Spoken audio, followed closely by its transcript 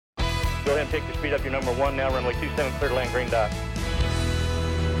go ahead and pick your speed up. Your number 1 now, runway 27, clear to land, green dot.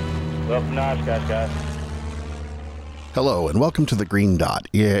 Welcome to Oshkosh, guys. Hello, and welcome to the Green Dot,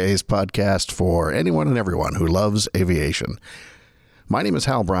 EAA's podcast for anyone and everyone who loves aviation. My name is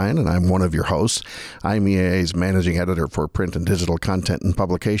Hal Bryan, and I'm one of your hosts. I'm EAA's managing editor for print and digital content and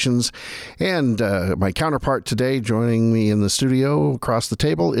publications. And my counterpart today, joining me in the studio across the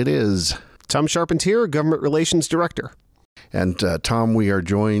table, it is Tom Charpentier, Government Relations Director. And Tom, we are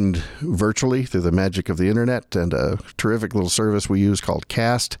joined virtually through the magic of the internet and a terrific little service we use called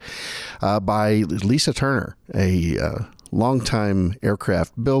Cast by Lisa Turner, a longtime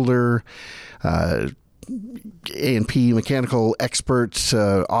aircraft builder, A&P mechanical expert,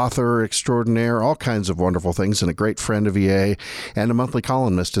 author extraordinaire, all kinds of wonderful things, and a great friend of EA and a monthly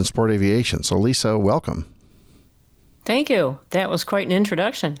columnist in sport aviation. So, Lisa, welcome. Thank you. That was quite an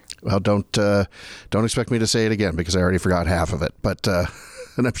introduction. Well, don't expect me to say it again because I already forgot half of it, but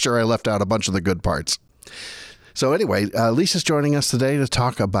and I'm sure I left out a bunch of the good parts. So anyway, Lisa's joining us today to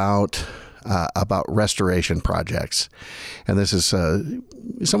talk about restoration projects, and this is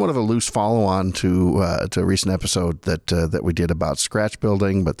somewhat of a loose follow-on to a recent episode that we did about scratch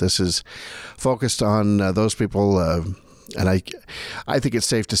building, but this is focused on those people, and I think it's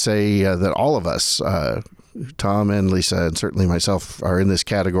safe to say that all of us. Tom and Lisa, and certainly myself, are in this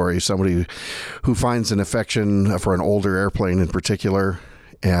category. Somebody who finds an affection for an older airplane in particular,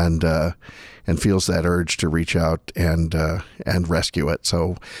 and feels that urge to reach out and rescue it.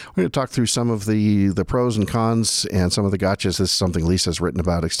 So we're going to talk through some of the pros and cons and some of the gotchas. This is something Lisa's written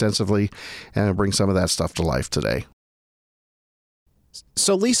about extensively, and bring some of that stuff to life today.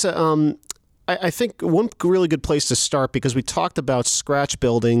 So, Lisa, I think one really good place to start, because we talked about scratch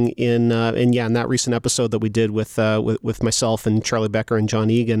building in that recent episode that we did with myself and Charlie Becker and John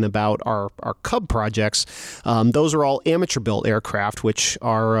Egan about our Cub projects. Those are all amateur built aircraft, which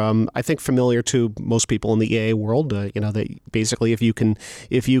are I think familiar to most people in the EAA world. That basically if you can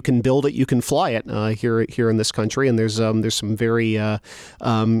build it, you can fly it here in this country, and there's some very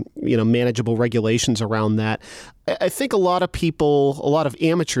manageable regulations around that. I think a lot of people, a lot of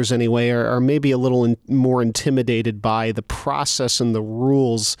amateurs anyway, are maybe a little more intimidated by the process and the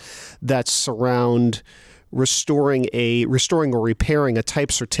rules that surround restoring or repairing a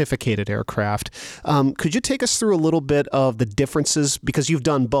type certificated aircraft. Could you take us through a little bit of the differences? Because you've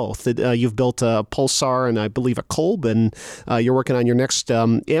done both. You've built a Pulsar and I believe a Kolb, and you're working on your next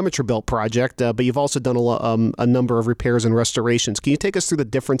amateur built project, but you've also done a number of repairs and restorations. Can you take us through the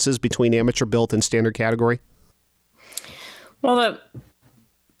differences between amateur built and standard category? Well,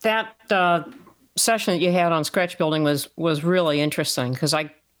 that session that you had on scratch building was really interesting, because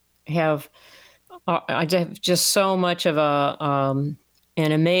I have just so much of an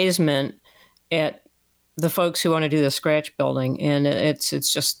amazement at the folks who want to do the scratch building, and it's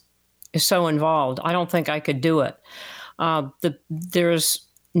so involved. I don't think I could do it. There's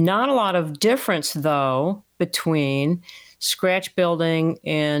not a lot of difference though between scratch building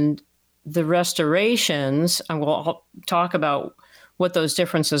and the restorations, and I'll talk about what those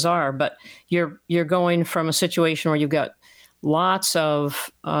differences are, but you're going from a situation where you've got lots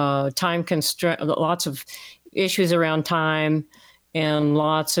of time constraint, lots of issues around time, and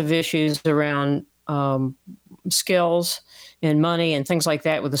lots of issues around skills and money and things like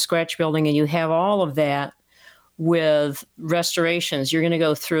that with the scratch building, and you have all of that with restorations. You're going to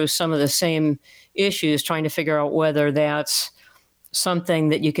go through some of the same issues trying to figure out whether that's something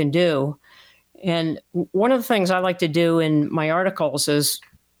that you can do. And one of the things I like to do in my articles is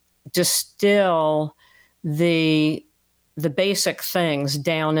distill the basic things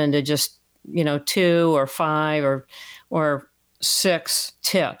down into just 2 or 5 or 6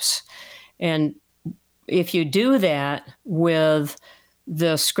 tips. And if you do that with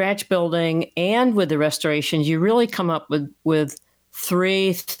the scratch building and with the restorations, you really come up with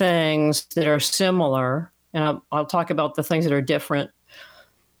 3 things that are similar. And I'll talk about the things that are different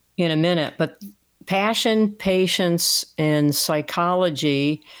in a minute. But passion, patience, and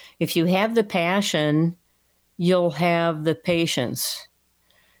psychology, if you have the passion, you'll have the patience.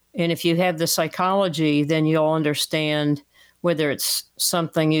 And if you have the psychology, then you'll understand whether it's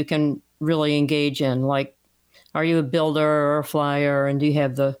something you can really engage in. Like, are you a builder or a flyer, and do you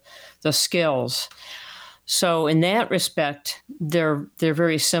have the skills? So in that respect, they're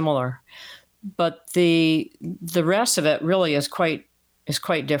very similar. But the rest of it really is quite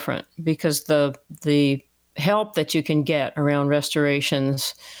different, because the help that you can get around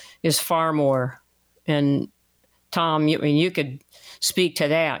restorations is far more. And Tom, you could speak to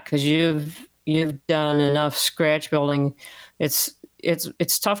that, because you've done enough scratch building. It's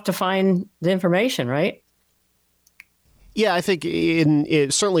tough to find the information, right? Yeah, I think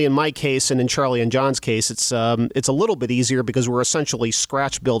certainly in my case and in Charlie and John's case, it's a little bit easier because we're essentially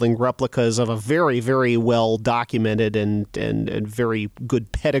scratch building replicas of a very, very well documented and very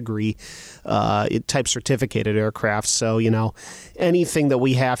good pedigree type certificated aircraft. So, anything that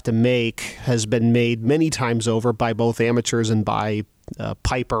we have to make has been made many times over by both amateurs and by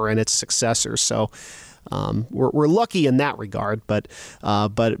Piper and its successors. So. We're lucky in that regard, but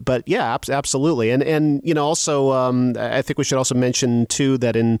yeah, absolutely, and also I think we should also mention too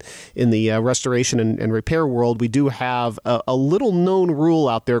that in the restoration and repair world, we do have a little known rule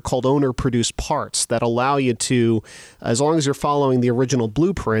out there called owner produced parts that allow you to, as long as you're following the original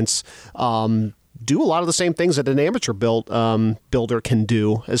blueprints, do a lot of the same things that an amateur builder can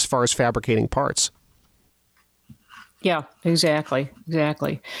do as far as fabricating parts. Yeah, exactly.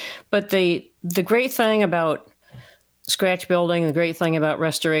 But the great thing about scratch building, the great thing about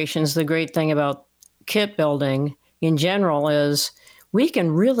restorations, the great thing about kit building in general is we can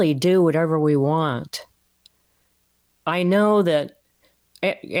really do whatever we want. I know that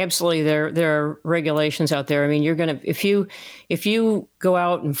absolutely there are regulations out there. I mean, you're going to if you go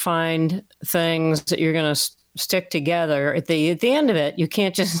out and find things that you're going to stick together at the end of it, you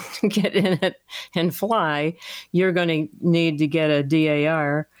can't just get in it and fly. You're going to need to get a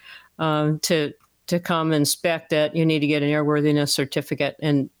DAR to come inspect it. You need to get an airworthiness certificate,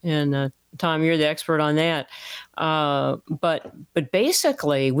 and Tom, you're the expert on that. But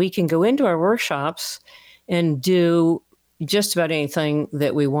basically, we can go into our workshops and do just about anything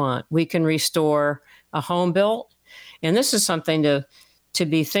that we want. We can restore a home built, and this is something to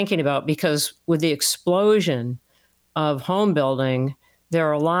be thinking about, because with the explosion of home building, there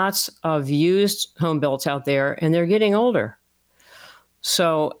are lots of used home builds out there, and they're getting older.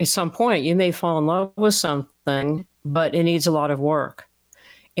 So at some point, you may fall in love with something, but it needs a lot of work.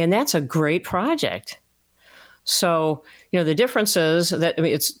 And that's a great project. So, the difference is that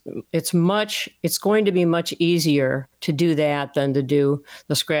it's going to be much easier to do that than to do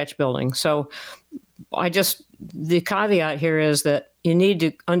the scratch building. So the caveat here is that you need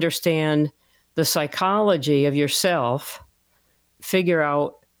to understand the psychology of yourself, figure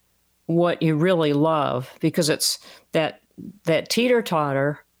out what you really love, because it's that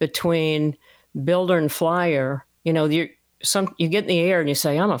teeter-totter between builder and flyer. You get in the air and you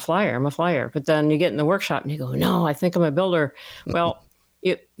say, I'm a flyer. But then you get in the workshop and you go, no, I think I'm a builder. Well,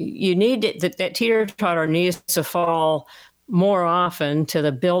 you need that teeter-totter needs to fall more often to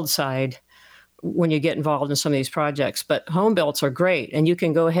the build side when you get involved in some of these projects. But home builds are great, and you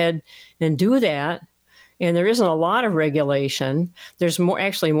can go ahead and do that. And there isn't a lot of regulation. There's more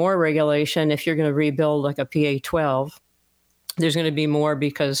regulation if you're going to rebuild like a PA-12. There's going to be more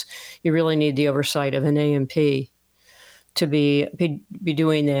because you really need the oversight of an A&P to be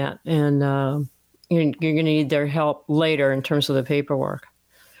doing that. And you're going to need their help later in terms of the paperwork.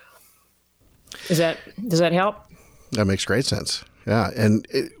 Does that help? That makes great sense. Yeah, and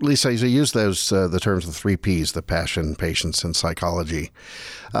Lisa, you use those the terms of the 3 Ps: the passion, patience, and psychology,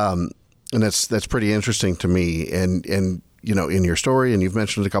 and that's pretty interesting to me. And in your story, and you've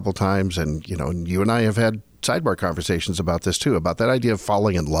mentioned it a couple of times, and you and I have had sidebar conversations about this too, about that idea of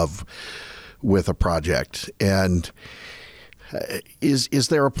falling in love with a project. And is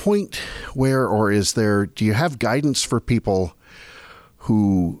there a point where, or do you have guidance for people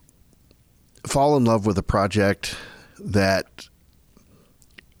who fall in love with a project that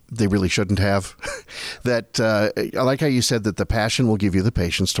they really shouldn't have? That I like how you said that the passion will give you the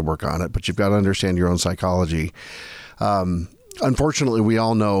patience to work on it, but you've got to understand your own psychology. Unfortunately, we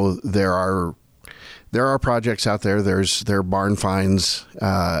all know there are projects out there. There are barn finds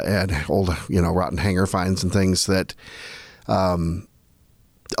and old, rotten hangar finds and things that,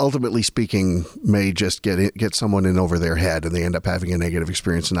 ultimately speaking, may just get someone in over their head, and they end up having a negative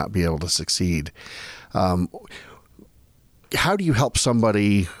experience and not be able to succeed. How do you help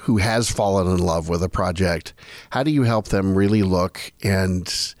somebody who has fallen in love with a project? How do you help them really look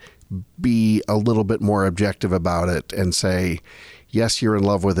and be a little bit more objective about it and say, yes, you're in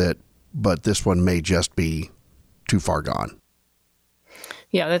love with it, but this one may just be too far gone?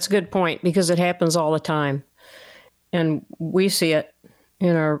 Yeah, that's a good point, because it happens all the time. And we see it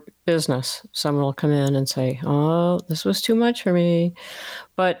in our business. Someone will come in and say, oh, this was too much for me.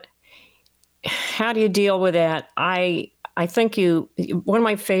 But how do you deal with that? I think one of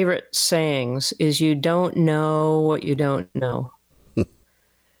my favorite sayings is, you don't know what you don't know.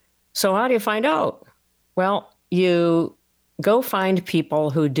 So how do you find out? Well, you go find people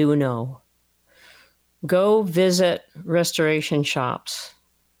who do know. Go visit restoration shops.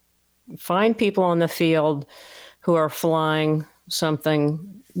 Find people on the field who are flying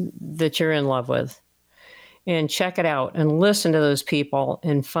something that you're in love with, and check it out and listen to those people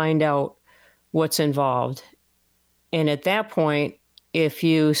and find out what's involved. And at that point, if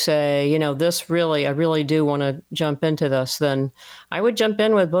you say, you know, I really do want to jump into this, then I would jump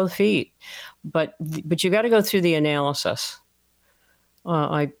in with both feet. But you got to go through the analysis.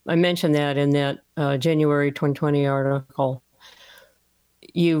 I mentioned that in that January 2020 article.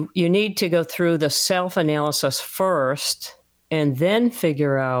 You need to go through the self-analysis first and then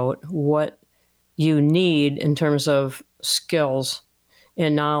figure out what you need in terms of skills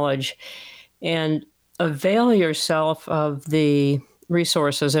and knowledge, and avail yourself of the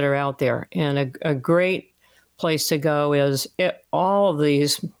resources that are out there. And a great place to go is all of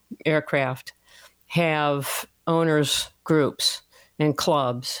these aircraft have owners groups and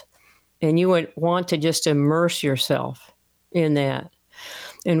clubs, and you would want to just immerse yourself in that.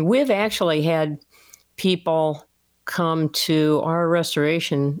 And we've actually had people come to our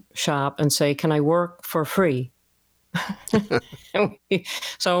restoration shop and say, "Can I work for free?"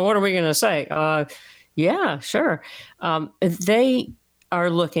 So what are we going to say? Yeah, sure. They are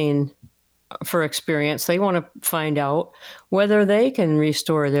looking for experience. They want to find out whether they can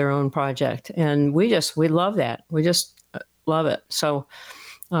restore their own project. And we love that. We just love it. So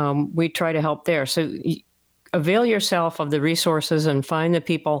we try to help there. So avail yourself of the resources and find the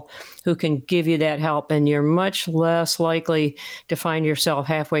people who can give you that help. And you're much less likely to find yourself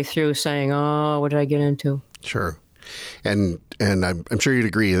halfway through saying, "Oh, what did I get into?" Sure. And I'm sure you'd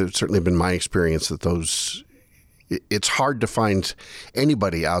agree, it's certainly been my experience that it's hard to find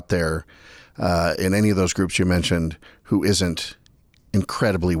anybody out there in any of those groups you mentioned who isn't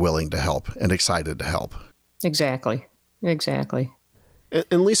incredibly willing to help and excited to help. Exactly.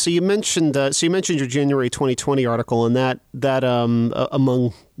 And Lisa, you mentioned your January 2020 article, and that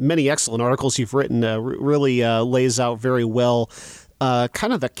among many excellent articles you've written really lays out very well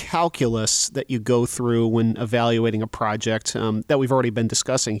kind of the calculus that you go through when evaluating a project that we've already been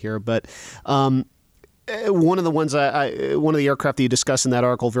discussing here. But one of the aircraft that you discuss in that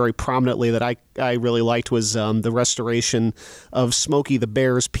article very prominently that I really liked was the restoration of Smokey the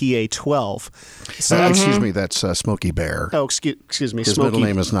Bear's PA-12. So, excuse me, that's Smokey Bear. Oh, excuse me. His Smokey. middle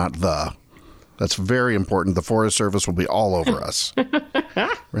name is not the. That's very important. The Forest Service will be all over us.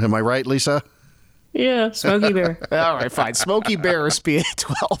 Am I right, Lisa? Yeah, Smokey Bear. All right, fine. Smokey Bear's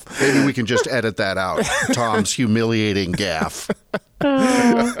PA-12. Maybe we can just edit that out. Tom's humiliating gaffe.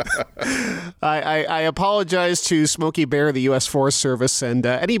 I apologize to Smokey Bear, the U.S. Forest Service, and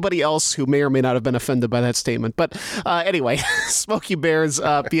anybody else who may or may not have been offended by that statement. But anyway, Smokey Bear's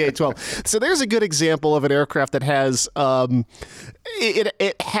PA-12. So there's a good example of an aircraft that has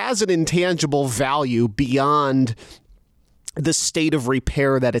it has an intangible value beyond the state of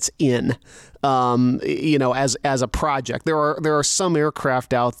repair that it's in, as a project. There are some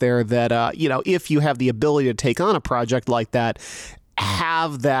aircraft out there that, if you have the ability to take on a project like that,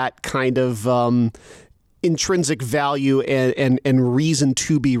 have that kind of intrinsic value and reason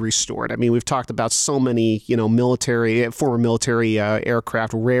to be restored. I mean, we've talked about so many, former military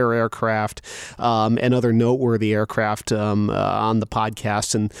aircraft, rare aircraft, and other noteworthy aircraft on the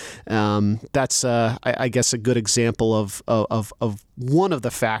podcast, and that's, I guess, a good example of one of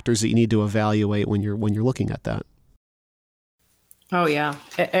the factors that you need to evaluate when you're looking at that. Oh yeah,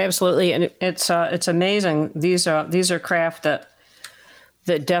 absolutely, and it's amazing. These are craft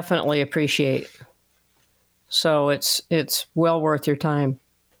that definitely appreciate. So it's well worth your time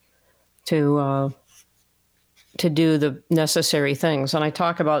to do the necessary things. And I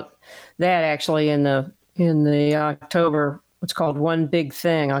talk about that actually in the October, what's called One Big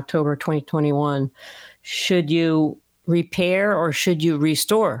Thing, October 2021. Should you repair or should you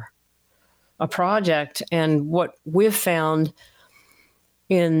restore a project? And what we've found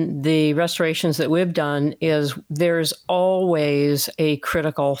in the restorations that we've done is there's always a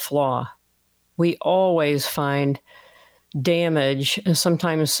critical flaw. We always find damage, and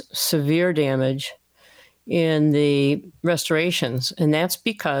sometimes severe damage, in the restorations. And that's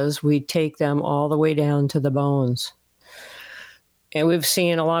because we take them all the way down to the bones. And we've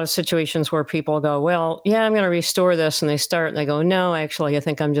seen a lot of situations where people go, well, yeah, I'm going to restore this. And they start and they go, no, actually, I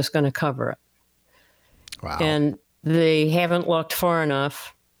think I'm just going to cover it. Wow. And they haven't looked far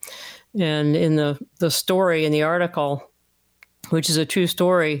enough. And in the story, in the article, which is a true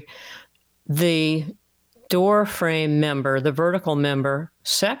story, the door frame member, the vertical member,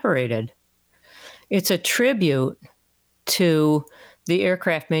 separated. It's a tribute to the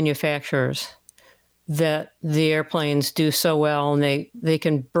aircraft manufacturers that the airplanes do so well, and they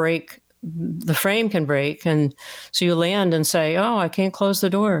can break, the frame can break, and so you land and say, oh, I can't close the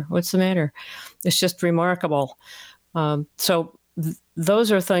door. What's the matter? It's just remarkable. So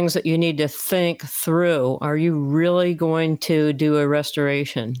those are things that you need to think through. Are you really going to do a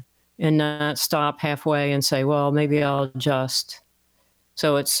restoration and not stop halfway and say, well, maybe I'll adjust?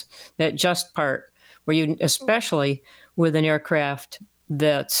 So it's that just part where you, especially with an aircraft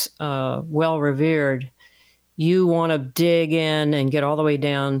that's well revered, you want to dig in and get all the way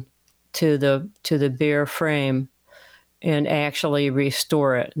down to the bare frame and actually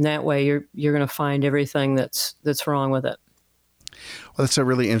restore it. And that way you're going to find everything that's wrong with it. Well, that's a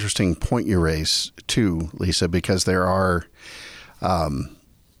really interesting point you raise too, Lisa, because there are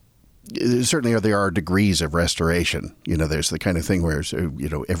certainly there are degrees of restoration. You know, there's the kind of thing where, you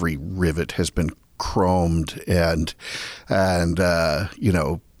know, every rivet has been chromed and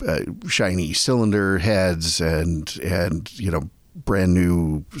shiny cylinder heads and you know, brand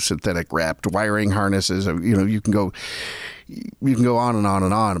new synthetic wrapped wiring harnesses. You know, you can go on and on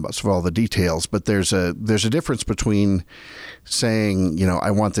and on about sort of all the details, but there's a difference between saying, you know,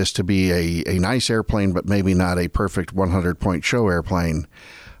 I want this to be a nice airplane, but maybe not a perfect 100-point show airplane.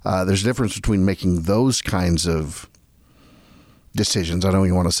 There's a difference between making those kinds of decisions. I don't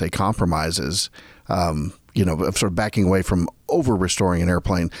even want to say compromises, you know, of sort of backing away from over restoring an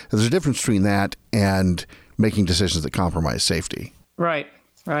airplane. There's a difference between that and making decisions that compromise safety. Right,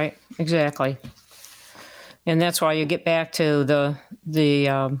 exactly. And that's why you get back to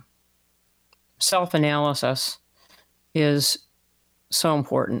the self-analysis is so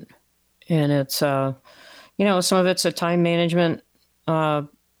important. And it's, you know, some of it's a time management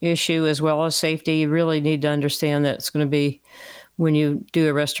issue as well as safety. You really need to understand that it's going to be, when you do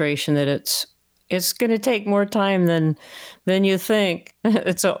a restoration, that it's going to take more time than you think.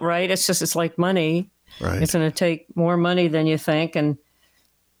 It's right. It's like money. Right. It's going to take more money than you think. And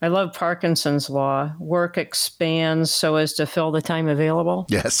I love Parkinson's law. Work expands so as to fill the time available.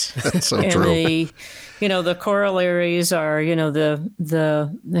 Yes, that's so and true. The corollaries are, you know,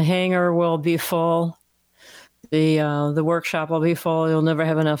 the hangar will be full. The workshop will be full. You'll never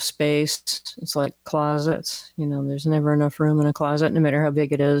have enough space. It's like closets. You know, there's never enough room in a closet, no matter how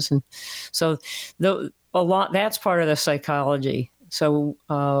big it is. And so that's part of the psychology. So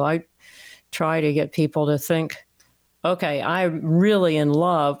I try to get people to think, okay, I'm really in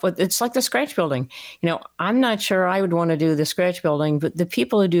love, but it's like the scratch building. You know, I'm not sure I would want to do the scratch building, but the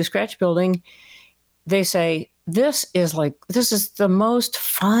people who do scratch building, they say, this is the most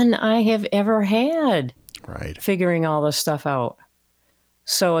fun I have ever had. Right. Figuring all this stuff out.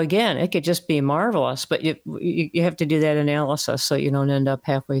 So again, it could just be marvelous, but you have to do that analysis so you don't end up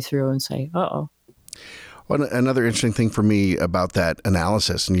halfway through and say, uh-oh. Well, another interesting thing for me about that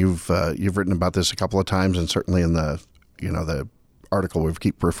analysis, and you've written about this a couple of times, and certainly in the article we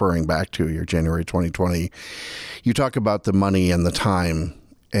keep referring back to, your January 2020, you talk about the money and the time,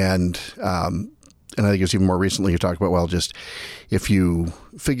 and I think it's even more recently you talked about, well, just if you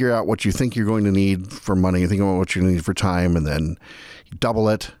figure out what you think you're going to need for money, you think about what you need for time, and then double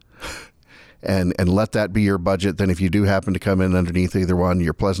it and let that be your budget, then if you do happen to come in underneath either one,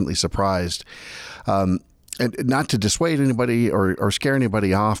 you're pleasantly surprised. And not to dissuade anybody or scare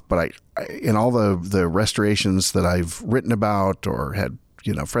anybody off, but I in all the restorations that I've written about or had,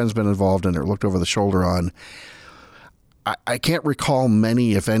 you know, friends been involved in or looked over the shoulder on, I can't recall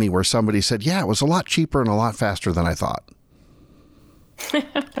many, if any, where somebody said, yeah, it was a lot cheaper and a lot faster than I thought.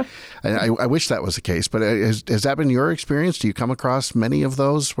 I wish that was the case, but has that been your experience? Do you come across many of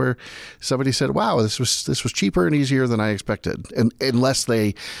those where somebody said, wow, this was cheaper and easier than I expected, and unless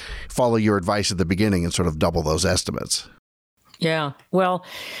they follow your advice at the beginning and sort of double those estimates? Yeah. Well,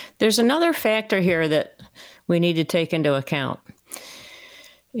 there's another factor here that we need to take into account,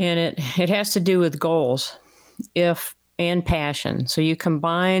 and it has to do with goals and passion. So you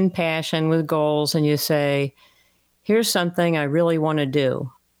combine passion with goals and you say, here's something I really want to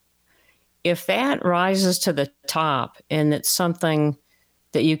do. If that rises to the top and it's something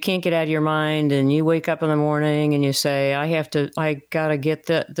that you can't get out of your mind, and you wake up in the morning and you say, I got to get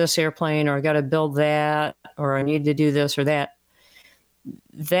this airplane, or I got to build that, or I need to do this or that,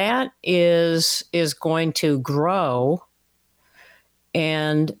 that is going to grow,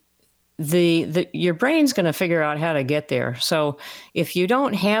 and your brain's going to figure out how to get there. So if you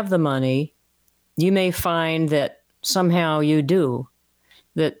don't have the money, you may find that somehow you do,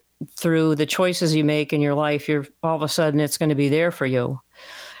 that through the choices you make in your life, all of a sudden it's going to be there for you.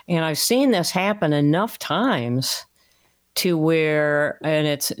 And I've seen this happen enough times to where, and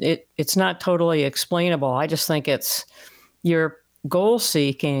it's not totally explainable. I just think it's you're goal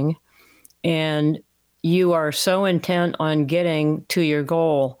seeking and you are so intent on getting to your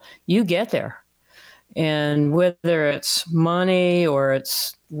goal, you get there. And whether it's money or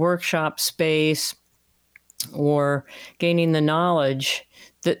it's workshop space, or gaining the knowledge,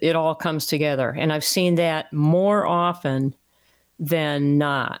 that it all comes together. And I've seen that more often than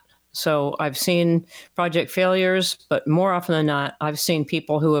not. So I've seen project failures, but more often than not, I've seen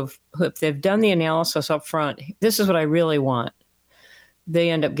people who if they've done the analysis up front, this is what I really want, they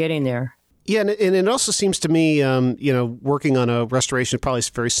end up getting there. Yeah, and it also seems to me, working on a restoration probably is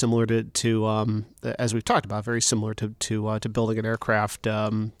very similar to as we've talked about, very similar to building an aircraft,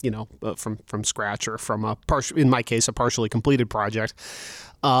 from scratch, or from in my case, a partially completed project.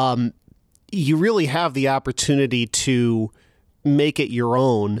 You really have the opportunity to make it your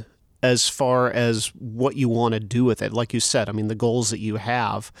own as far as what you want to do with it. Like you said, I mean, the goals that you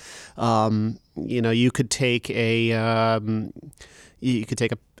have, you could take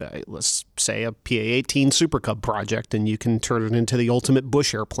let's say a PA-18 Super Cub project, and you can turn it into the ultimate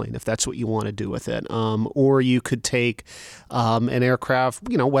bush airplane if that's what you want to do with it. Or you could take an aircraft,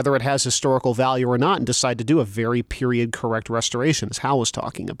 whether it has historical value or not, and decide to do a very period correct restoration, as Hal was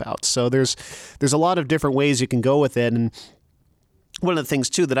talking about. So there's a lot of different ways you can go with it. And one of the things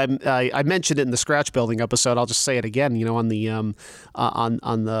too that I mentioned it in the scratch building episode, I'll just say it again. On the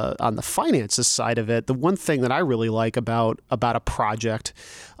finances side of it, the one thing that I really like about a project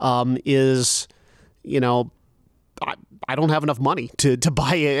is, I don't have enough money to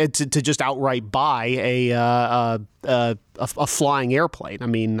buy it, to just outright buy a flying airplane. I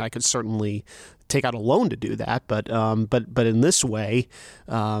mean, I could certainly take out a loan to do that, but in this way,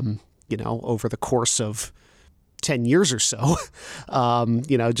 over the course of 10 years or so,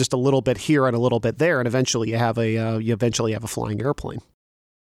 just a little bit here and a little bit there, and eventually you have a flying airplane.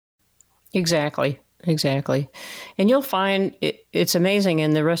 Exactly. And you'll find it's amazing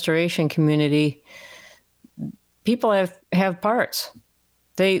in the restoration community. People have parts.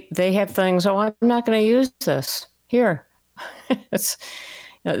 They have things. Oh, I'm not going to use this here.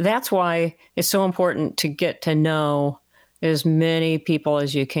 That's why it's so important to get to know as many people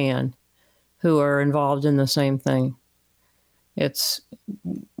as you can who are involved in the same thing. It's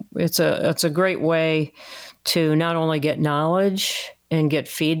a great way to not only get knowledge and get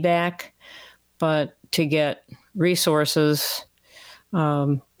feedback, but to get resources,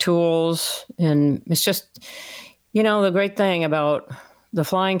 tools. And it's just, the great thing about the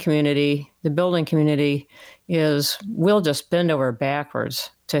flying community, the building community, is we'll just bend over backwards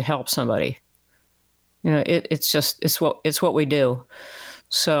to help somebody. It's what we do.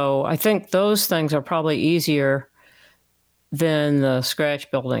 So I think those things are probably easier than the scratch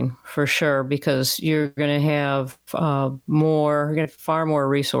building for sure, because you're going to have far more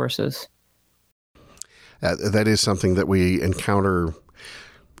resources. That is something that we encounter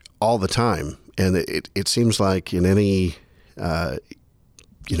all the time, and it seems like in any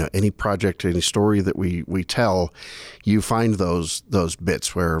any project, any story that we tell, you find those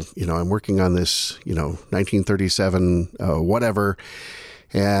bits where I'm working on this 1937 whatever.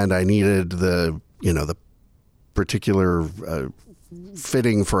 And I needed the particular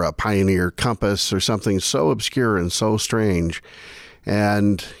fitting for a Pioneer compass or something so obscure and so strange.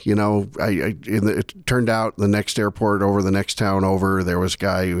 And, it turned out the next airport over, the next town over, there was a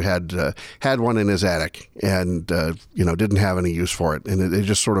guy who had one in his attic and, didn't have any use for it. And it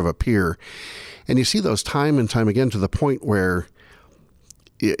just sort of appear. And you see those time and time again, to the point where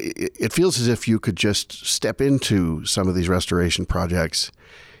it feels as if you could just step into some of these restoration projects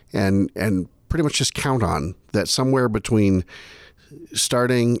and pretty much just count on that somewhere between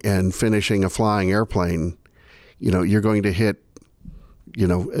starting and finishing a flying airplane, you're going to hit,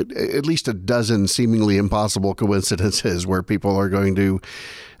 at least a dozen seemingly impossible coincidences where people are going to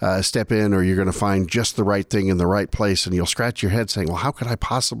step in, or you're going to find just the right thing in the right place, and you'll scratch your head saying, well, how could I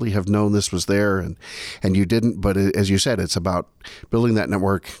possibly have known this was there? And you didn't. But as you said, it's about building that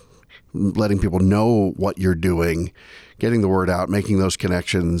network, letting people know what you're doing, getting the word out, making those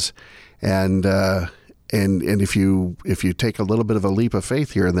connections. And if you take a little bit of a leap of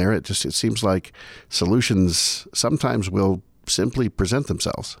faith here and there, it seems like solutions sometimes will simply present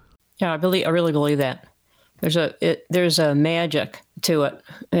themselves. Yeah, I really believe that. There's a magic to it,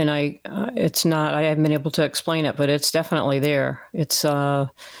 and I haven't been able to explain it, but it's definitely there. It's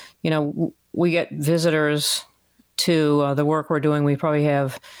we get visitors to the work we're doing. We probably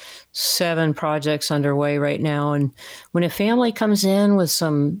have 7 projects underway right now, and when a family comes in with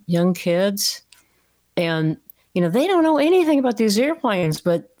some young kids, and they don't know anything about these airplanes,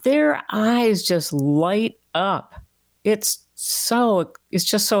 but their eyes just light up. It's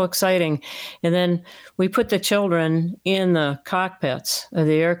just so exciting. And then we put the children in the cockpits of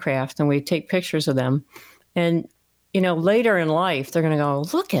the aircraft and we take pictures of them. And, later in life, they're going to go,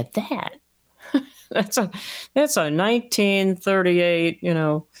 look at that. That's a 1938,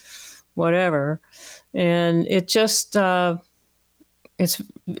 whatever. And it just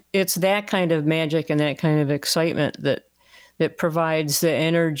it's that kind of magic and that kind of excitement that provides the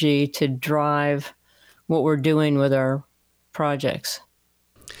energy to drive what we're doing with our projects.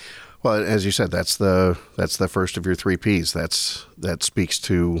 Well, as you said, that's the first of your 3 Ps. That speaks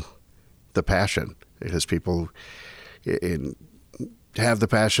to the passion. It has people have the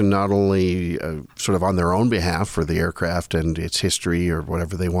passion not only sort of on their own behalf for the aircraft and its history or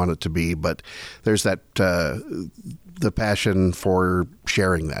whatever they want it to be, but there's that the passion for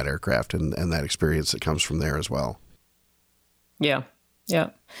sharing that aircraft and that experience that comes from there as well. Yeah,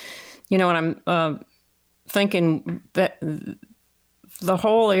 yeah. You know, and I'm thinking that the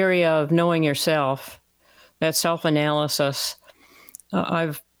whole area of knowing yourself, that self-analysis,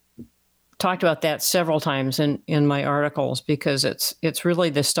 I've talked about that several times in my articles because it's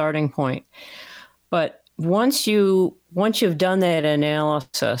really the starting point. But once you've done that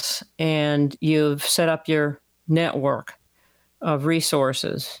analysis and you've set up your network of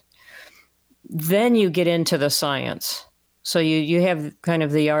resources, then you get into the science. So you have kind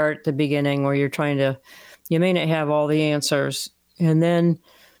of the art at the beginning where you may not have all the answers, and then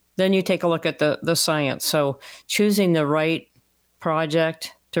you take a look at the science. So choosing the right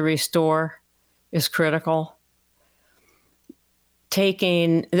project to restore is critical.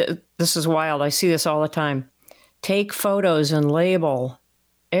 This is wild, I see this all the time. Take photos and label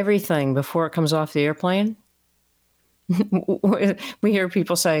everything before it comes off the airplane. We hear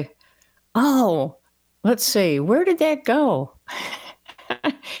people say, oh, let's see, where did that go?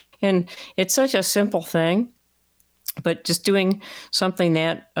 And it's such a simple thing, but just doing something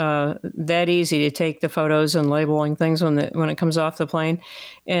that easy to take the photos and labeling things when it comes off the plane,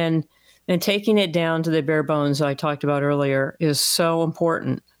 and taking it down to the bare bones I talked about earlier is so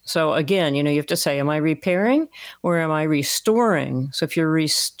important. So again, you have to say, am I repairing or am I restoring? So if you're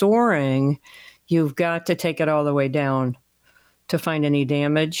restoring, you've got to take it all the way down to find any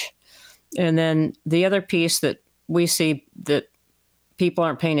damage. And then the other piece that we see that people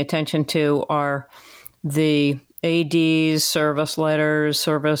aren't paying attention to are the ADs, service letters,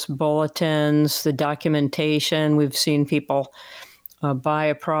 service bulletins, the documentation. We've seen people buy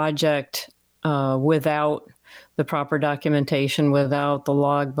a project without the proper documentation, without the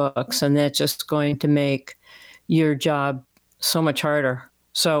logbooks, and that's just going to make your job so much harder.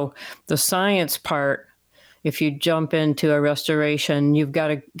 So the science part, if you jump into a restoration, you've got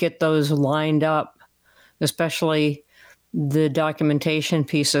to get those lined up, especially the documentation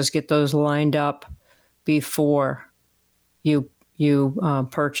pieces, get those lined up before you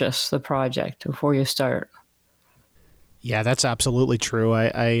purchase the project, before you start. Yeah, that's absolutely true.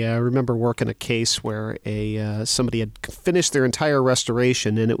 I remember working a case where somebody had finished their entire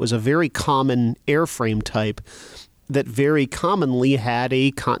restoration, and it was a very common airframe type that very commonly had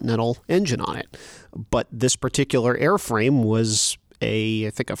a Continental engine on it. But this particular airframe was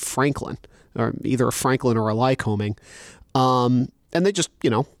I think a Franklin, or either a Franklin or a Lycoming. And they just,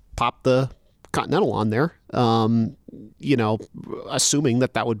 popped the Continental on there, assuming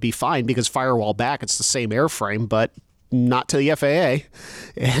that would be fine because firewall back, it's the same airframe, but not to the FAA.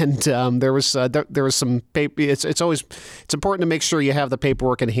 And there was some paper. It's important to make sure you have the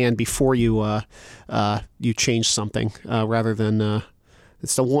paperwork in hand before you change something, rather than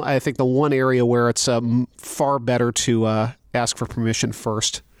it's I think the one area where it's far better to ask for permission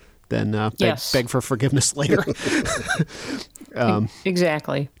first than beg for forgiveness later.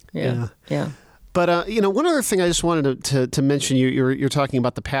 Exactly. Yeah. But one other thing I just wanted to mention, you're talking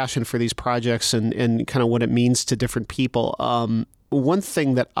about the passion for these projects and kind of what it means to different people. One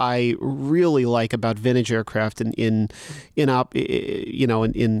thing that I really like about vintage aircraft, in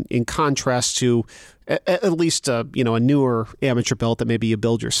contrast to at least a newer amateur built that maybe you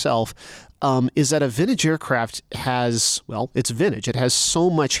build yourself, is that a vintage aircraft has, it's vintage. It has so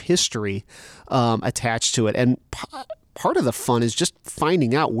much history attached to it, and part of the fun is just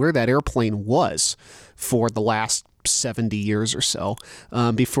finding out where that airplane was for the last 70 years or so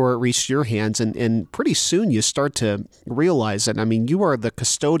before it reached your hands. And pretty soon you start to realize that, you are the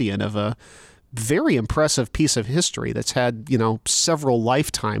custodian of a very impressive piece of history that's had, several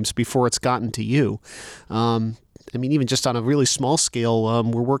lifetimes before it's gotten to you. Even just on a really small scale,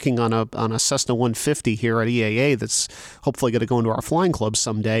 we're working on a Cessna 150 here at EAA that's hopefully going to go into our flying club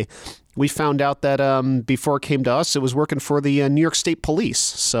someday. We found out that before it came to us, it was working for the New York State Police.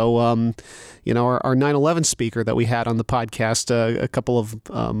 So, our 9/11 speaker that we had on the podcast a couple of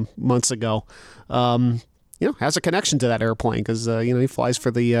months ago, has a connection to that airplane because he flies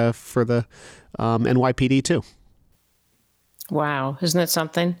for the NYPD too. Wow, isn't that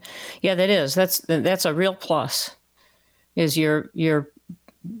something? Yeah, that is. That's a real plus. Is you're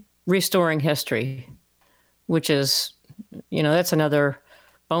restoring history. which is, that's another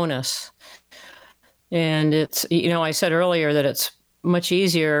bonus. And it's, I said earlier that it's much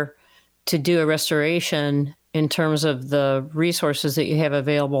easier to do a restoration in terms of the resources that you have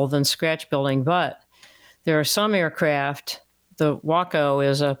available than scratch building. But there are some aircraft, the Waco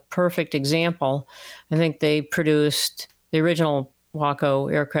is a perfect example. I think the original Waco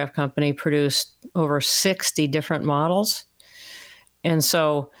aircraft company produced over 60 different models. And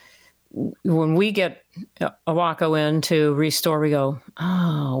so when we get a Waco in to restore, we go,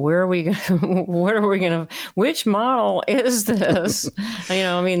 oh, which model is this?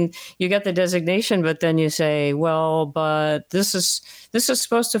 You get the designation, but then you say, well, but this is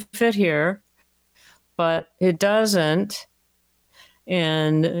supposed to fit here, but it doesn't.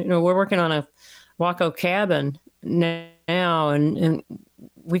 And, we're working on a Waco cabin now, and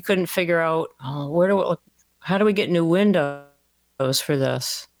we couldn't figure out, how do we get new windows for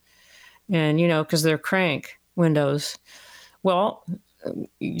this? And, because they're crank windows. Well,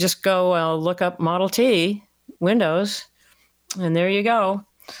 you just go look up Model T windows, and there you go.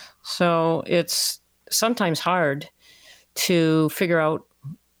 So it's sometimes hard to figure out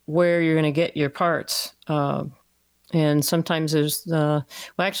where you're going to get your parts. And sometimes there's,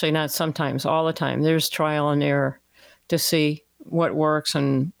 actually not sometimes, all the time, there's trial and error to see what works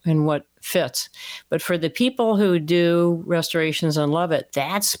and what fits. But for the people who do restorations and love it,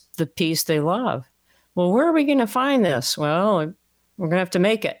 that's the piece they love. Well, where are we going to find this? Well, we're going to have to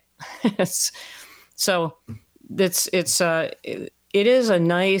make it. So it is a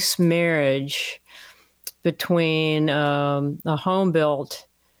nice marriage between a home built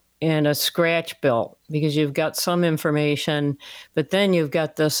and a scratch built, because you've got some information, but then you've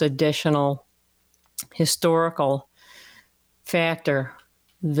got this additional historical factor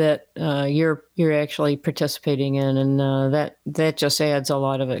that you're actually participating in, and that just adds a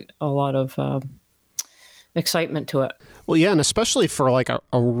lot of excitement to it. Well, yeah, and especially for like a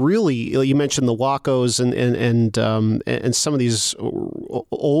really, you mentioned the Wacos and some of these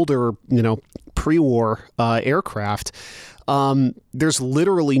older, pre-war aircraft. There's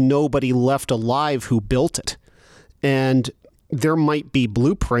literally nobody left alive who built it, and there might be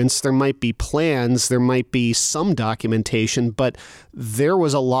blueprints, there might be plans, there might be some documentation, but there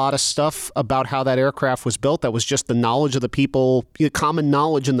was a lot of stuff about how that aircraft was built that was just the knowledge of the people, common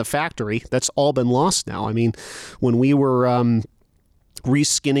knowledge in the factory. That's all been lost now. I mean, when we were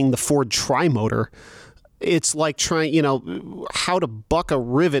reskinning the Ford Trimotor, it's like trying, how to buck a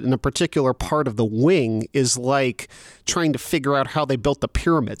rivet in a particular part of the wing is like trying to figure out how they built the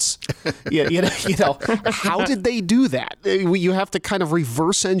pyramids. How did they do that? You have to kind of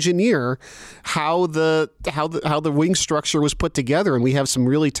reverse engineer how the wing structure was put together. And we have some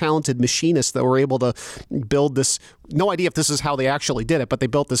really talented machinists that were able to build this. No idea if this is how they actually did it, but they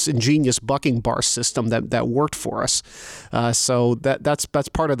built this ingenious bucking bar system that worked for us. So that's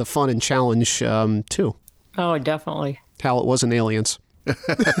part of the fun and challenge too. Oh, definitely. Hal, it wasn't aliens.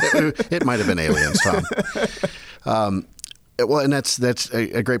 It might have been aliens, Tom. Well, and that's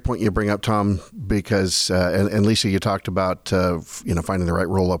a great point you bring up, Tom, because and Lisa, you talked about finding the right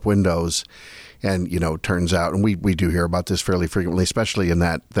roll-up windows, and turns out, and we do hear about this fairly frequently, especially in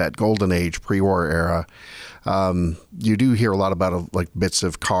that golden age pre-war era. You do hear a lot about like bits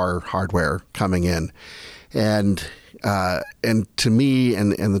of car hardware coming in, and to me,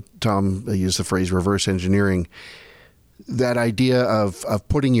 and Tom used the phrase reverse engineering, that idea of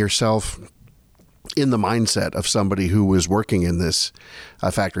putting yourself in the mindset of somebody who was working in this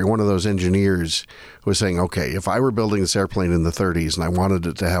factory. One of those engineers was saying, okay, if I were building this airplane in the 30s and I wanted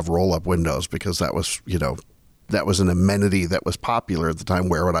it to have roll-up windows because that was, that was an amenity that was popular at the time,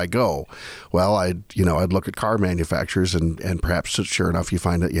 where would I go? Well, I'd look at car manufacturers and perhaps sure enough, you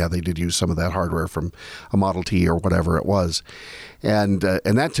find that, yeah, they did use some of that hardware from a Model T or whatever it was. And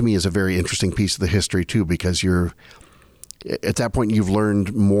that to me is a very interesting piece of the history too, because at that point you've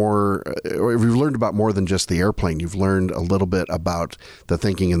learned more, or you've learned about more than just the airplane. You've learned a little bit about the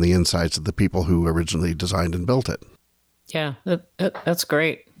thinking and the insights of the people who originally designed and built it. Yeah, that's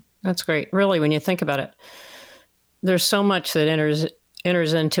great. That's great. Really, when you think about it, there's so much that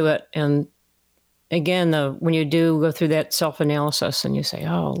enters into it. And again, when you do go through that self-analysis and you say,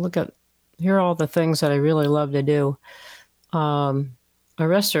 oh, here are all the things that I really love to do. A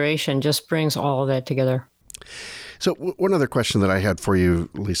restoration just brings all of that together. So one other question that I had for you,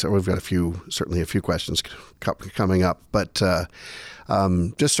 Lisa, we've got certainly a few questions coming up, but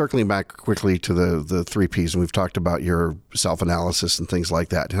just circling back quickly to the 3 Ps, and we've talked about your self-analysis and things like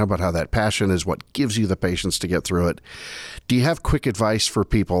that. How about how that passion is what gives you the patience to get through it? Do you have quick advice for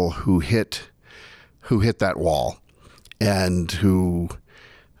people who hit that wall and who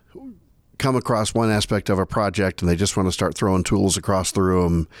come across one aspect of a project and they just want to start throwing tools across the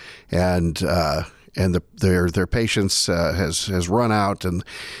room, and their patience has run out, and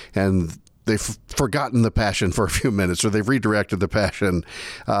they've forgotten the passion for a few minutes, or they've redirected the passion,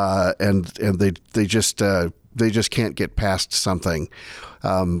 and they just can't get past something.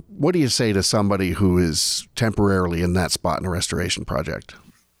 What do you say to somebody who is temporarily in that spot in a restoration project?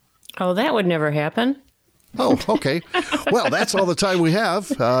 Oh, that would never happen. Oh, okay. Well, that's all the time we have.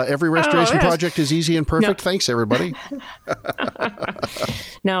 Every restoration project is easy and perfect. No. Thanks, everybody.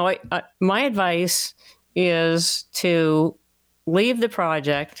 No, my advice is to leave the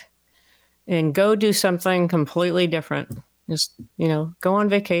project and go do something completely different. Just, go on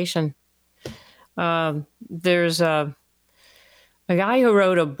vacation. There's a guy who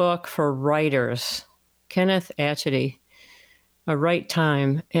wrote a book for writers, Kenneth Atchity, A Right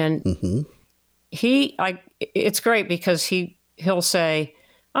Time. And it's great because he'll say,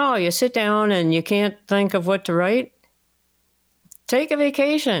 oh, you sit down and you can't think of what to write? Take a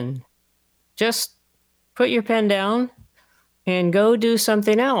vacation. Just put your pen down and go do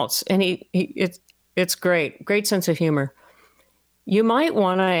something else. And it's great sense of humor. You might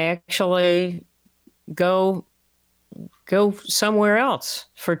want to actually go somewhere else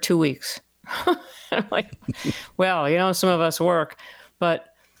for 2 weeks. Like, well, some of us work, but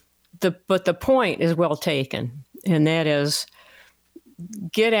the point is well taken, and that is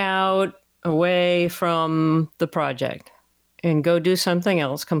get out away from the project and go do something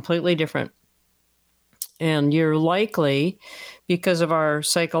else completely different. And you're likely, because of our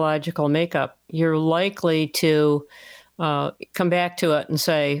psychological makeup, you're likely to come back to it and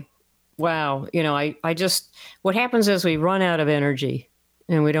say, wow, what happens is we run out of energy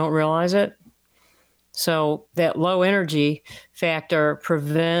and we don't realize it. So that low energy factor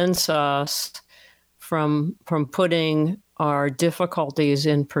prevents us from putting our difficulties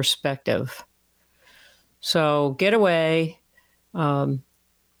in perspective. So get away. Don't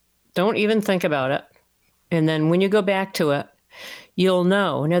even think about it. And then when you go back to it, you'll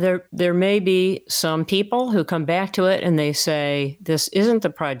know. Now, there may be some people who come back to it and they say, this isn't the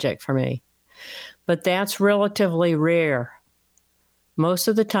project for me. But that's relatively rare. Most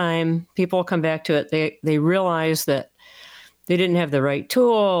of the time, people come back to it, they realize that they didn't have the right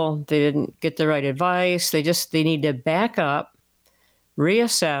tool, they didn't get the right advice, they need to back up,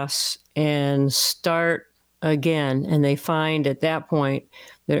 reassess, and start again. And they find at that point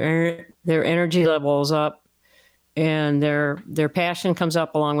their energy level is up, and their passion comes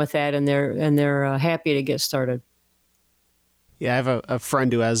up along with that, and they're happy to get started. Yeah, I have a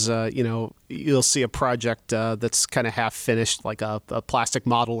friend who has, you'll see a project that's kind of half finished, like a plastic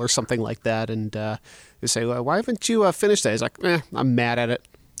model or something like that, and you say, well, why haven't you finished that? He's like, I'm mad at it.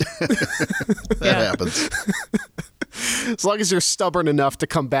 That happens. As long as you're stubborn enough to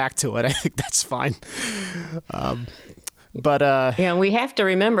come back to it, I think that's fine. And we have to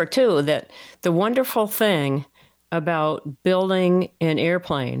remember, too, that the wonderful thing about building an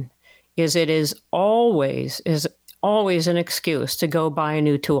airplane is it is always an excuse to go buy a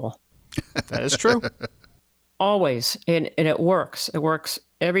new tool. That is true. Always. And it works. It works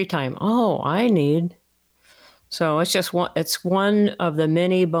every time. Oh, I need. So it's one of the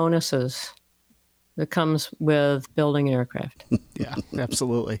many bonuses that comes with building an aircraft. Yeah,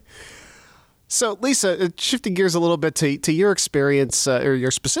 absolutely. So, Lisa, shifting gears a little bit to your experience or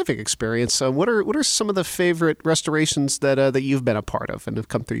your specific experience, what are some of the favorite restorations that you've been a part of and have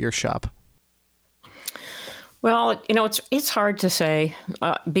come through your shop? Well, it's hard to say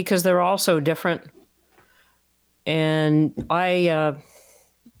because they're all so different, and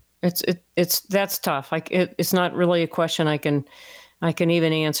that's tough. It's not really a question I can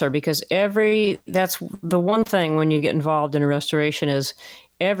even answer, because that's the one thing when you get involved in a restoration is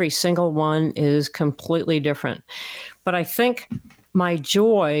every single one is completely different. But I think my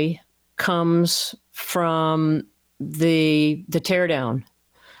joy comes from the teardown,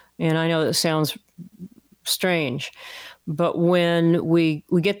 and I know that sounds strange, but when we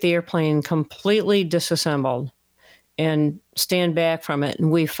get the airplane completely disassembled and stand back from it,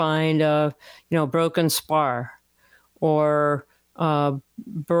 and we find a broken spar or a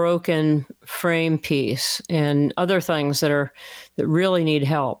broken frame piece and other things that really need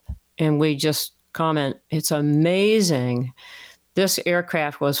help, and we just comment, it's amazing this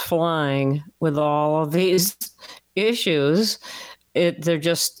aircraft was flying with all of these issues.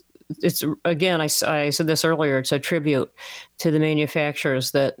 It's again, I said this earlier, it's a tribute to the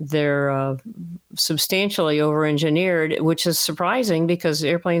manufacturers that they're substantially over-engineered, which is surprising because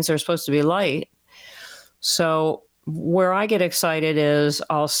airplanes are supposed to be light. So where I get excited is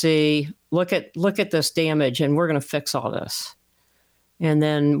I'll see, look at this damage, and we're going to fix all this. And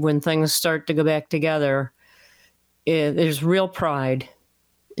then when things start to go back together, there's real pride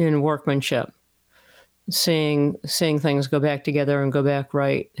in workmanship, seeing things go back together and go back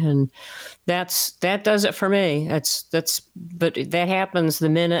right. And that does it for me. But that happens the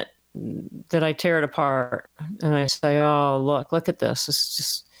minute that I tear it apart and I say, oh, look at this. This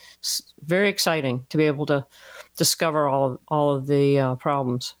is just very exciting to be able to discover all of the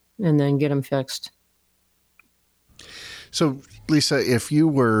problems and then get them fixed. So, Lisa, if you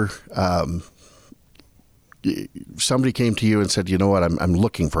were somebody came to you and said, you know what, I'm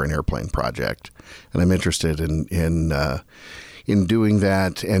looking for an airplane project, and I'm interested in doing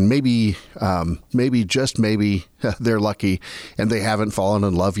that, and maybe just maybe they're lucky and they haven't fallen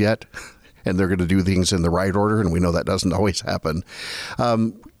in love yet, and they're going to do things in the right order, and we know that doesn't always happen.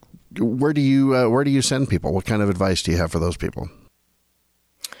 Where do you send people? What kind of advice do you have for those people?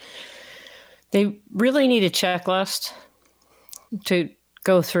 They really need a checklist to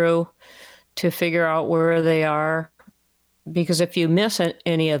go through to figure out where they are. Because if you miss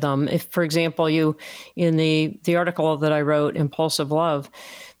any of them, if, for example, in the article that I wrote, Impulsive Love,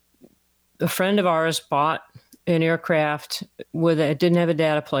 a friend of ours bought an aircraft it didn't have a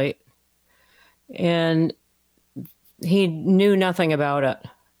data plate, and he knew nothing about it.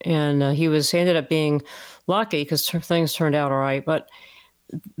 And he ended up being lucky because things turned out all right. But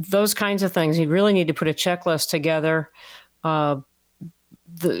those kinds of things, you really need to put a checklist together.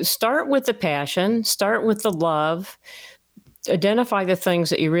 Start with the passion, start with the love, identify the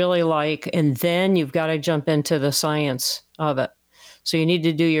things that you really like, and then you've got to jump into the science of it. So you need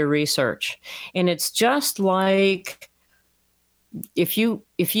to do your research. And it's just like if you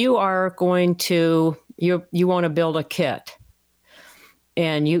are going to, you want to build a kit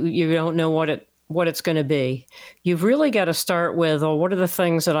and you don't know what it's going to be, you've really got to start with, what are the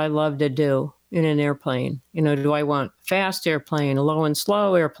things that I love to do in an airplane? Do I want fast airplane, a low and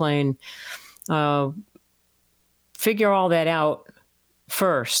slow airplane? Figure all that out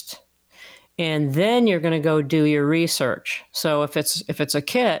first, and then you're going to go do your research. So if it's a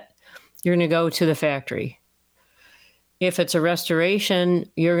kit, you're going to go to the factory. If it's a restoration,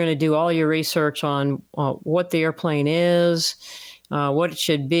 you're going to do all your research on what the airplane is, what it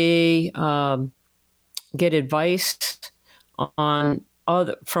should be, get advice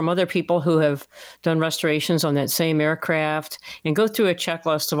from other people who have done restorations on that same aircraft, and go through a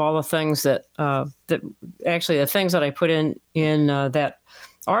checklist of all the things that the things that I put in that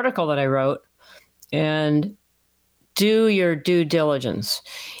article that I wrote, and do your due diligence.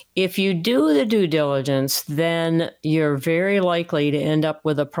 If you do the due diligence, then you're very likely to end up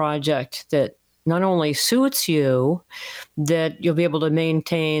with a project that not only suits you, that you'll be able to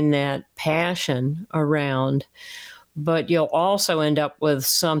maintain that passion around, but you'll also end up with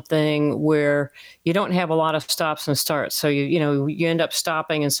something where you don't have a lot of stops and starts. So you end up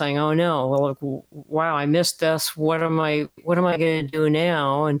stopping and saying, "Oh no, well, wow, I missed this. What am I going to do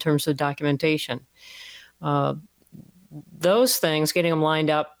now in terms of documentation?" Those things, getting them lined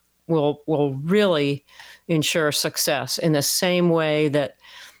up, will really ensure success. In the same way that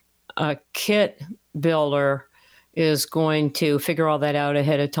a kit builder is going to figure all that out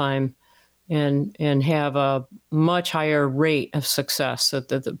ahead of time and have a much higher rate of success, that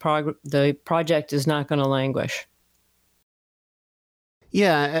the project is not going to languish.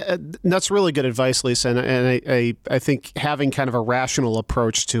 Yeah, that's really good advice, Lisa. And I think having kind of a rational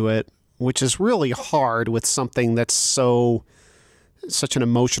approach to it, which is really hard with something that's such an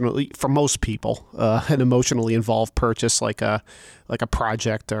emotionally, for most people, an emotionally involved purchase like a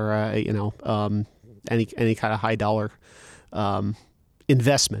project or any kind of high dollar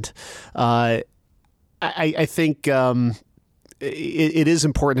investment. I think it is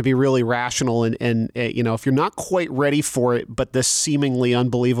important to be really rational and if you're not quite ready for it, but this seemingly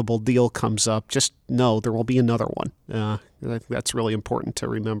unbelievable deal comes up, just know there will be another one. I think that's really important to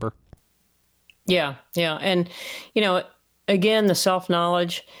remember. Yeah. And, again, the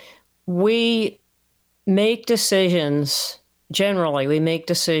self-knowledge, we make decisions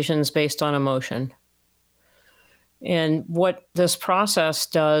based on emotion. And what this process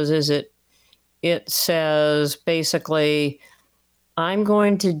does is it says, basically, I'm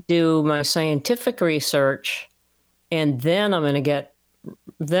going to do my scientific research, and then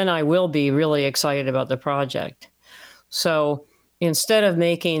I will be really excited about the project. So instead of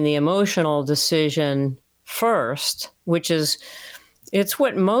making the emotional decision first, it's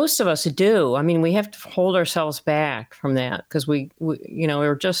what most of us do. I mean, we have to hold ourselves back from that because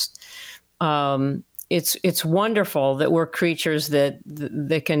we're just, it's wonderful that we're creatures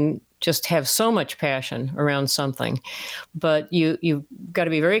that can just have so much passion around something. But you've got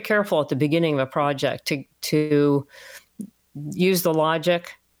to be very careful at the beginning of a project to use the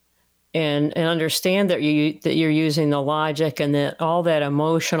logic and understand that you're using the logic, and that all that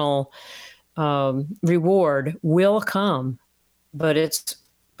emotional reward will come, but it's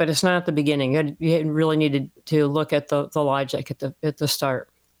not at the beginning. You really need to look at the logic at the start.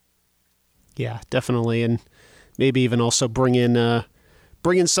 Yeah, definitely, and maybe even also bring in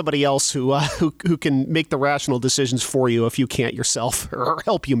somebody else who can make the rational decisions for you if you can't yourself, or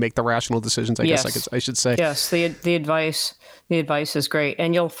help you make the rational decisions. I guess I should say. Yes, the advice is great,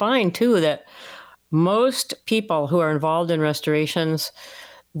 and you'll find too that most people who are involved in restorations,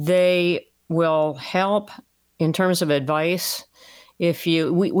 they will help in terms of advice.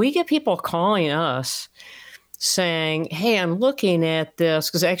 We get people calling us saying, "Hey, I'm looking at this,"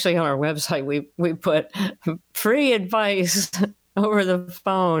 because actually on our website we put free advice over the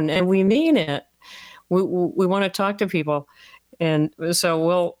phone, and we mean it. We want to talk to people, and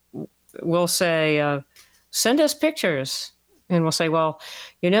so we'll say, send us pictures, and we'll say, well,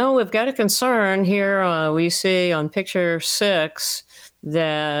 we've got a concern here. We see on picture 6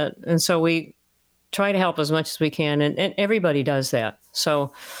 that, and so we try to help as much as we can, and everybody does that.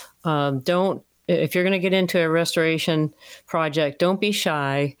 So if you're going to get into a restoration project, don't be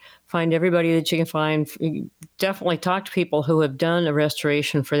shy. Find everybody that you can find. Definitely talk to people who have done a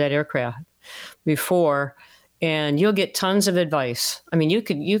restoration for that aircraft before, and you'll get tons of advice. I mean, you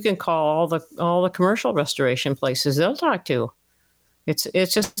can call all the commercial restoration places. They'll talk to. It's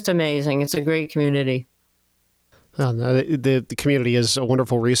just amazing. It's a great community. The community is a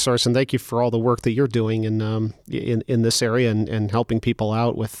wonderful resource, and thank you for all the work that you're doing in this area and helping people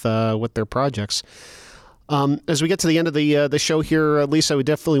out with their projects. As we get to the end of the show here, Lisa, we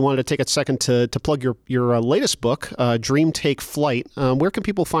definitely wanted to take a second to plug your latest book, Dream Take Flight. Where can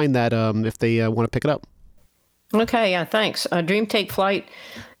people find that if they want to pick it up? Okay, yeah, thanks. Dream Take Flight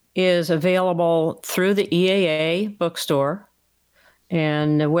is available through the EAA bookstore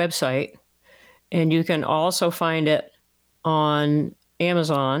and the website. And you can also find it on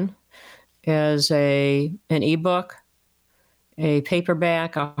Amazon as an ebook, a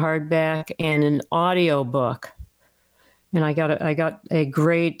paperback, a hardback, and an audio book. And I got a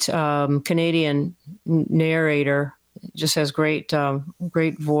great Canadian narrator. Just has great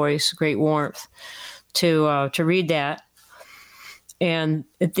voice, great warmth to read that. And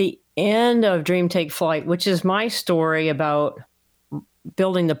at the end of Dream Take Flight, which is my story about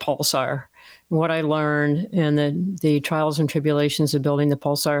building the Pulsar, what I learned and the trials and tribulations of building the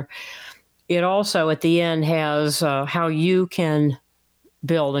Pulsar. It also, at the end, has how you can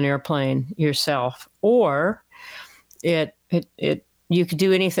build an airplane yourself, or you could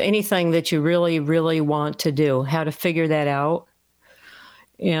do anything that you really, really want to do, how to figure that out.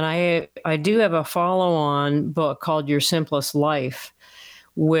 And I do have a follow-on book called Your Simplest Life,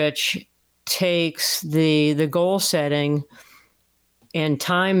 which takes the goal setting and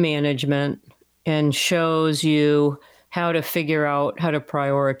time management and shows you how to figure out how to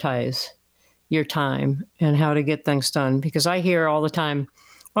prioritize your time and how to get things done. Because I hear all the time,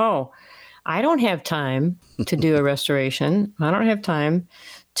 oh, I don't have time to do a restoration. I don't have time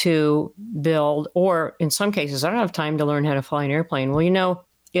to build, or in some cases, I don't have time to learn how to fly an airplane. Well,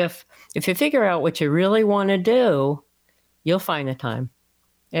 if you figure out what you really want to do, you'll find the time.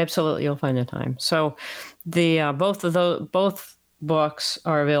 Absolutely, you'll find the time. So both books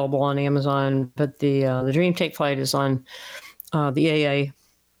are available on Amazon, but the Dream Take Flight is on the AA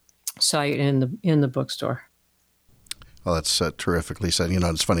site and in the bookstore. Well, that's terrifically said.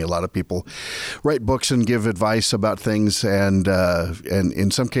 It's funny. A lot of people write books and give advice about things, and in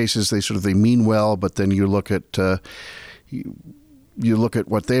some cases they mean well, but then you look at you look at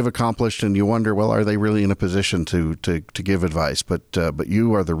what they've accomplished and you wonder, well, are they really in a position to give advice? But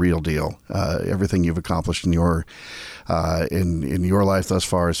you are the real deal. Everything you've accomplished in your life thus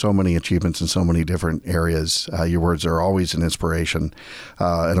far, so many achievements in so many different areas. Your words are always an inspiration.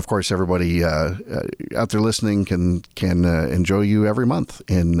 And of course, everybody out there listening can enjoy you every month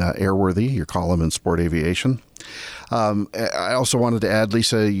in Airworthy, your column in Sport Aviation. I also wanted to add,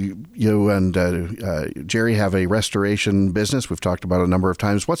 Lisa, you and Jerry have a restoration business. We've talked about it a number of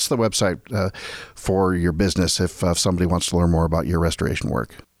times. What's the website for your business if somebody wants to learn more about your restoration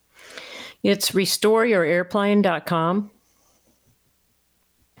work? It's restoreyouраirplane.com.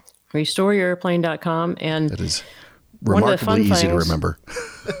 Restoreyouраirplane.com. And it is remarkably easy to remember.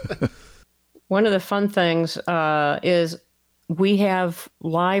 One of the fun things is we have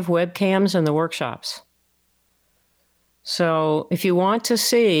live webcams in the workshops. So if you want to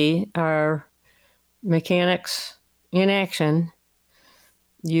see our mechanics in action,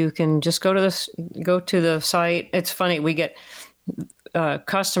 you can just go to the site. It's funny, we get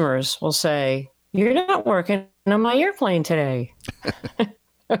customers will say, you're not working on my airplane today.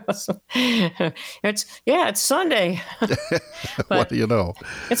 It's Sunday. What do you know?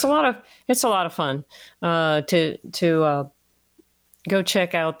 It's a lot of fun to go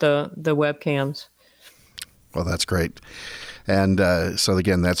check out the webcams. Well, that's great. And so,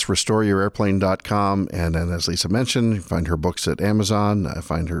 again, that's restoreyouраirplane.com. And then, as Lisa mentioned, you find her books at Amazon.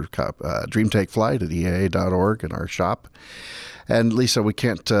 Find her Dream Take Flight at EAA.org in our shop. And, Lisa, we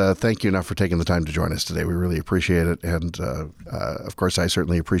can't thank you enough for taking the time to join us today. We really appreciate it. And, of course, I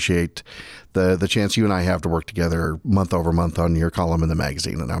certainly appreciate the chance you and I have to work together month over month on your column in the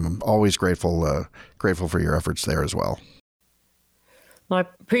magazine. And I'm always grateful for your efforts there as well. Well, I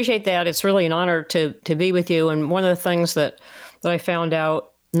appreciate that. It's really an honor to be with you. And one of the things that I found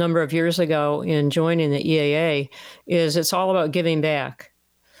out a number of years ago in joining the EAA is it's all about giving back.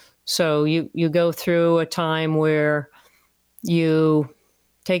 So you go through a time where you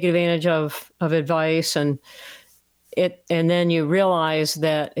take advantage of advice and then you realize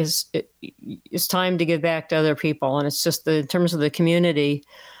that it's time to give back to other people. And it's just in terms of the community,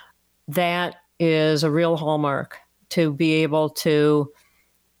 that is a real hallmark, to be able to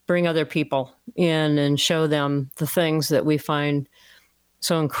bring other people in and show them the things that we find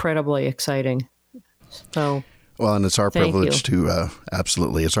so incredibly exciting. So, well, and it's our privilege to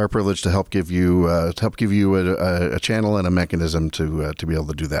absolutely. It's our privilege to help give you a channel and a mechanism to be able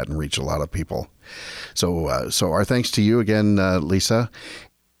to do that and reach a lot of people. So our thanks to you again, Lisa.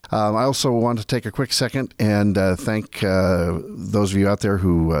 I also want to take a quick second and thank those of you out there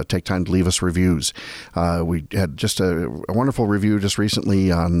who take time to leave us reviews. We had just a wonderful review just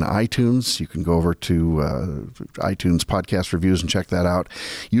recently on iTunes. You can go over to iTunes podcast reviews and check that out.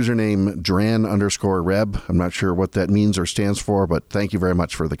 Username Dran_Reb. I'm not sure what that means or stands for, but thank you very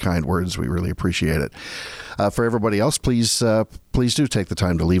much for the kind words. We really appreciate it. For everybody else, please do take the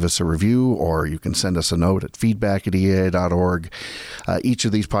time to leave us a review, or you can send us a note at feedback@eaa.org. Each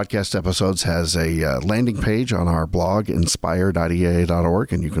of these podcast episodes has a landing page on our blog,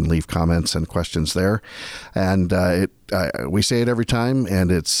 inspire.eaa.org, and you can leave comments and questions there. And we say it every time,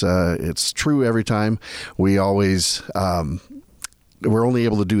 and it's true every time. We always we're only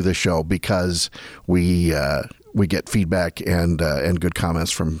able to do this show because we get feedback and good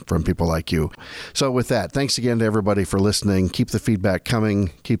comments from people like you. So with that, thanks again to everybody for listening. Keep the feedback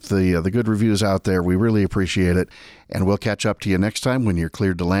coming. Keep the good reviews out there. We really appreciate it. And we'll catch up to you next time when you're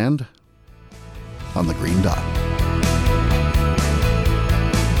cleared to land on the Green Dot.